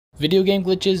Video game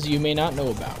glitches you may not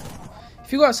know about.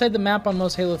 If you go outside the map on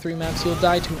most Halo 3 maps, you'll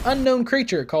die to an unknown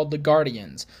creature called the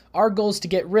Guardians. Our goal is to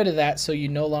get rid of that so you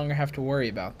no longer have to worry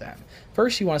about them.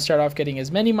 First, you want to start off getting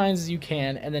as many mines as you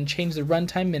can, and then change the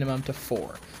runtime minimum to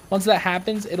 4. Once that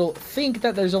happens, it'll think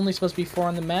that there's only supposed to be 4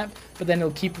 on the map, but then it'll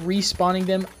keep respawning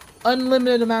them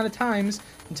unlimited amount of times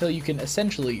until you can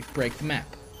essentially break the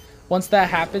map. Once that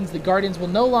happens, the Guardians will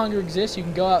no longer exist. You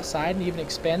can go outside and even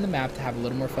expand the map to have a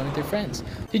little more fun with your friends.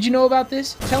 Did you know about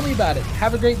this? Tell me about it.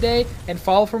 Have a great day and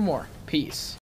follow for more. Peace.